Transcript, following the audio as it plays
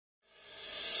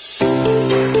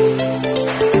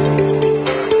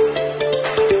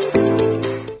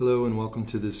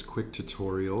this quick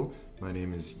tutorial. My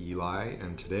name is Eli,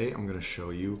 and today I'm going to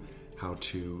show you how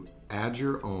to add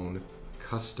your own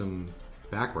custom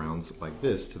backgrounds like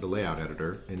this to the layout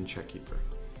editor in Checkeeper.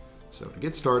 So to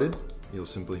get started, you'll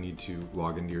simply need to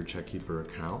log into your Checkeeper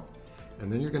account, and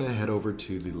then you're going to head over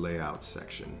to the layout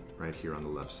section right here on the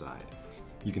left side.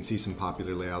 You can see some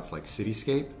popular layouts like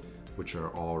Cityscape, which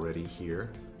are already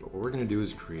here, but what we're going to do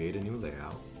is create a new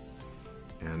layout.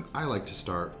 And I like to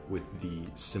start with the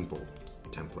simple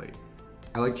template.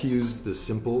 I like to use the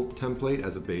simple template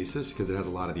as a basis because it has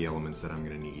a lot of the elements that I'm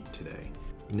going to need today.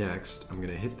 Next, I'm going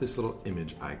to hit this little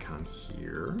image icon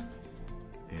here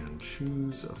and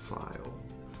choose a file.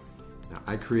 Now,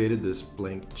 I created this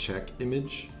blank check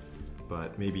image,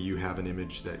 but maybe you have an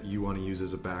image that you want to use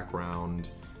as a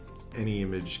background. Any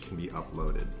image can be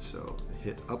uploaded. So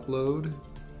hit upload,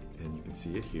 and you can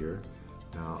see it here.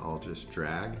 Now I'll just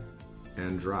drag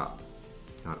and drop.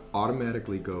 Now it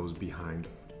automatically goes behind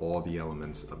all the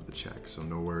elements of the check, so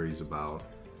no worries about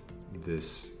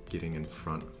this getting in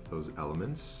front of those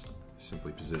elements.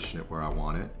 Simply position it where I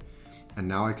want it. And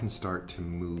now I can start to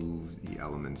move the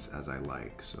elements as I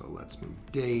like. So let's move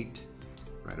date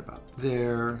right about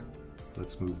there.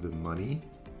 Let's move the money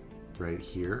right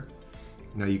here.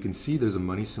 Now you can see there's a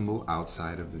money symbol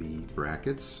outside of the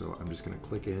brackets, so I'm just going to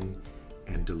click in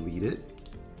and delete it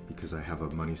because I have a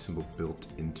money symbol built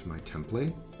into my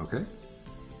template. Okay.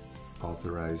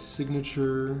 Authorized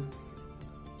signature.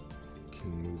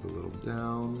 Can move a little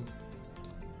down.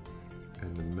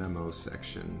 And the memo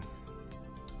section,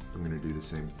 I'm going to do the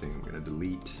same thing. I'm going to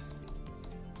delete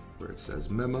where it says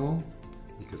memo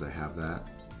because I have that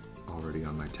already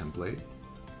on my template.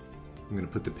 I'm going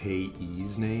to put the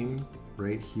payee's name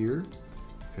right here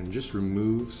and just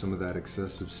remove some of that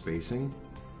excessive spacing.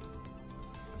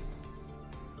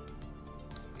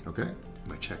 Okay,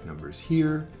 my check number is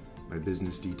here. My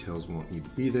business details won't need to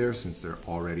be there since they're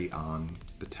already on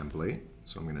the template.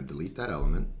 So I'm going to delete that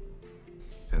element.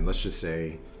 And let's just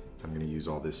say I'm going to use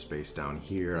all this space down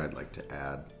here. I'd like to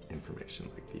add information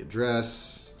like the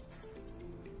address.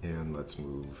 And let's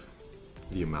move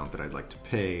the amount that I'd like to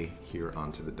pay here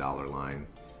onto the dollar line.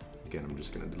 Again, I'm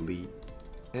just going to delete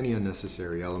any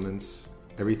unnecessary elements.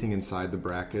 Everything inside the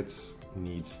brackets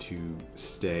needs to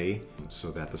stay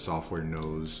so that the software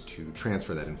knows to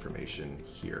transfer that information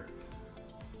here.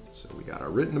 So we got our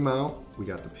written amount, we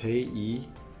got the payee,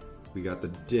 we got the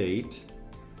date,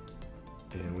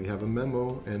 and we have a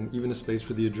memo and even a space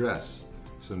for the address.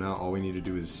 So now all we need to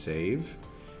do is save,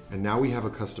 and now we have a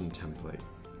custom template.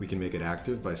 We can make it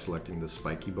active by selecting the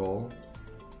spiky ball.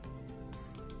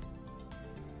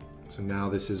 So now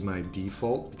this is my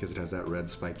default because it has that red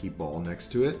spiky ball next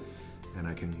to it. And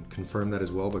I can confirm that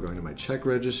as well by going to my check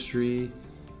registry,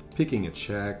 picking a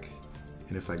check,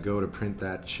 and if I go to print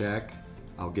that check,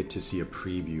 I'll get to see a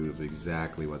preview of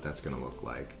exactly what that's going to look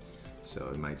like. So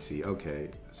it might see, okay,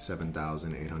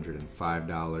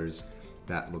 $7,805.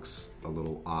 That looks a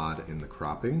little odd in the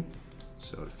cropping.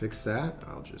 So to fix that,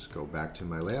 I'll just go back to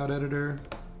my layout editor,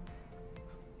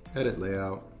 edit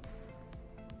layout,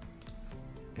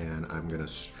 and I'm going to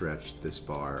stretch this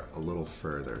bar a little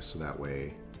further so that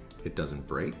way it doesn't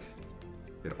break.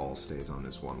 It all stays on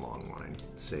this one long line.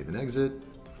 Save and exit.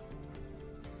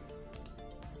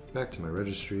 Back to my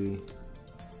registry.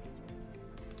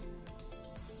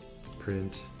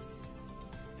 Print.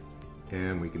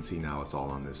 And we can see now it's all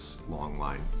on this long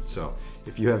line. So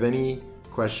if you have any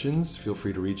questions, feel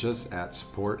free to reach us at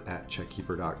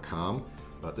support@checkeeper.com.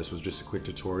 But this was just a quick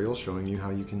tutorial showing you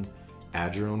how you can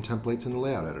add your own templates in the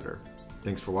layout editor.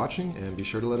 Thanks for watching, and be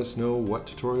sure to let us know what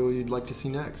tutorial you'd like to see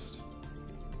next.